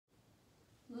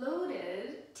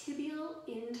tibial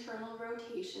internal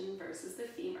rotation versus the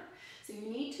femur. So you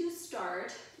need to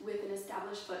start with an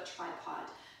established foot tripod.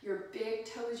 Your big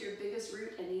toe is your biggest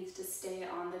root and needs to stay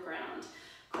on the ground.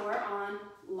 Core on,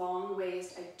 long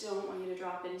waist. I don't want you to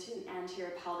drop into an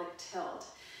anterior pelvic tilt.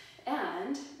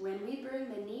 And when we bring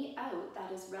the knee out,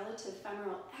 that is relative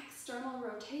femoral external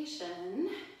rotation,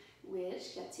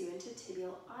 which gets you into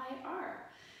tibial IR.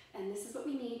 And this is what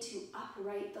we need to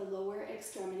upright the lower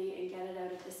extremity and get it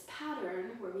out of this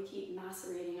pattern where we keep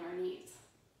macerating our knees.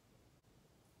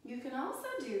 You can also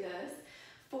do this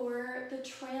for the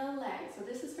trail leg. So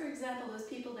this is, for example, those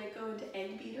people that go into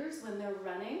egg beaters when they're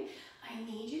running. I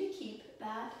need you to keep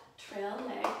that trail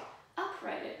leg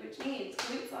uprighted, which means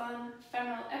glutes on,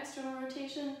 femoral external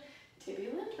rotation,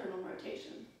 tibial internal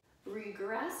rotation.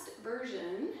 Regressed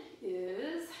version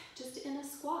is just in a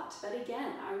squat, but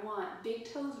again, I want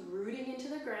big toes rooting into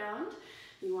the ground.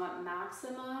 You want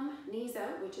maximum knees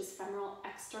out, which is femoral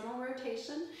external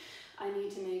rotation. I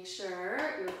need to make sure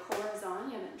your core is on,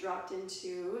 you haven't dropped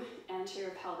into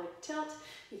anterior pelvic tilt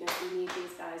because we need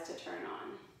these guys to turn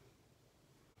on.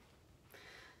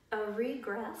 A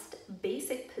regressed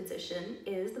basic position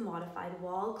is the modified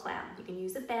wall clamp. You can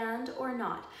use a band or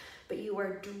not, but you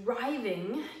are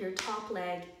driving your top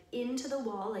leg into the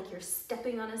wall like you're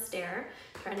stepping on a stair,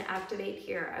 trying to activate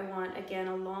here. I want, again,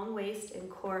 a long waist and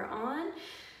core on.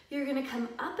 You're gonna come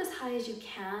up as high as you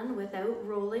can without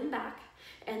rolling back,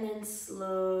 and then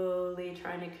slowly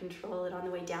trying to control it on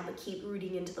the way down, but keep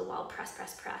rooting into the wall. Press,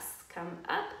 press, press. Come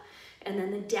up. And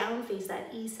then the down phase,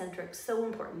 that eccentric, so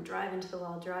important. Drive into the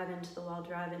wall, drive into the wall,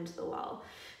 drive into the wall.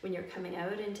 When you're coming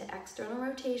out into external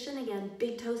rotation, again,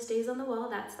 big toe stays on the wall.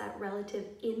 That's that relative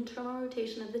internal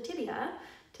rotation of the tibia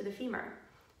to the femur.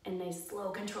 And nice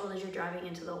slow control as you're driving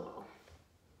into the wall.